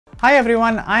Hi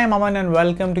everyone, I am Aman and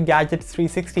welcome to Gadgets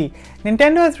 360.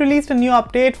 Nintendo has released a new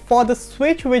update for the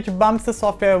Switch which bumps the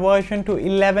software version to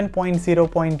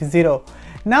 11.0.0.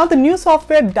 Now the new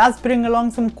software does bring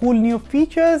along some cool new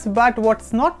features, but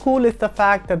what's not cool is the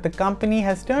fact that the company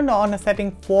has turned on a setting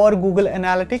for Google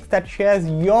Analytics that shares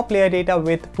your player data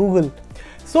with Google.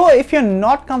 So if you're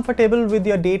not comfortable with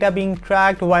your data being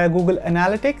tracked via Google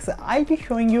Analytics, I'll be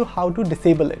showing you how to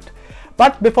disable it.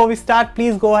 But before we start,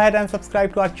 please go ahead and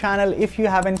subscribe to our channel if you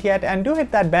haven't yet, and do hit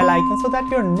that bell icon so that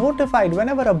you're notified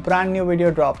whenever a brand new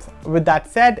video drops. With that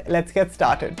said, let's get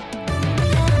started.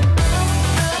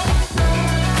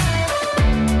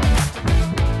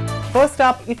 First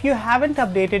up, if you haven't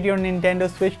updated your Nintendo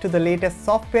Switch to the latest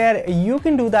software, you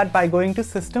can do that by going to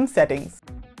System Settings.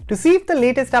 To see if the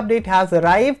latest update has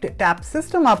arrived, tap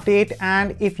System Update,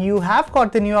 and if you have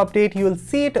got the new update, you'll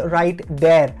see it right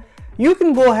there. You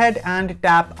can go ahead and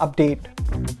tap Update.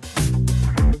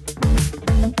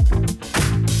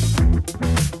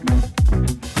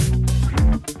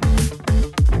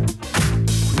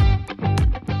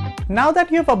 Now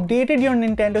that you've updated your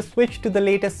Nintendo Switch to the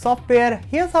latest software,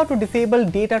 here's how to disable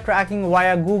data tracking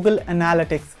via Google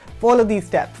Analytics. Follow these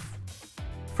steps.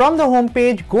 From the home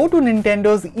page, go to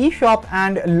Nintendo's eShop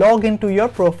and log into your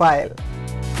profile.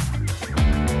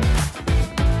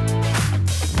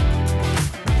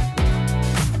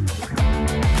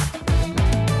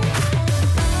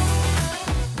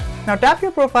 Now tap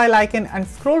your profile icon and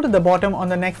scroll to the bottom on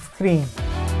the next screen.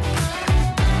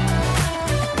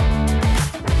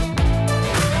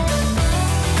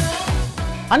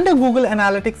 Under Google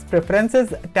Analytics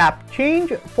Preferences, tap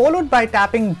Change followed by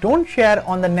tapping Don't Share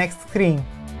on the next screen.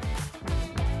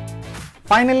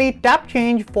 Finally, tap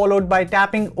Change followed by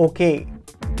tapping OK.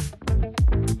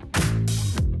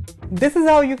 This is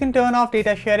how you can turn off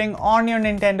data sharing on your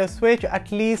Nintendo Switch, at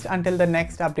least until the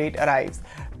next update arrives.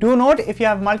 Do note, if you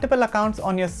have multiple accounts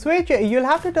on your Switch, you'll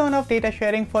have to turn off data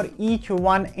sharing for each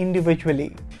one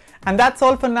individually. And that's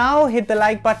all for now. Hit the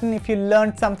like button if you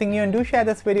learned something new, and do share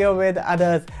this video with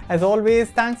others. As always,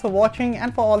 thanks for watching,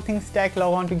 and for all things tech,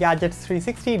 log on to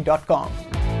gadgets360.com.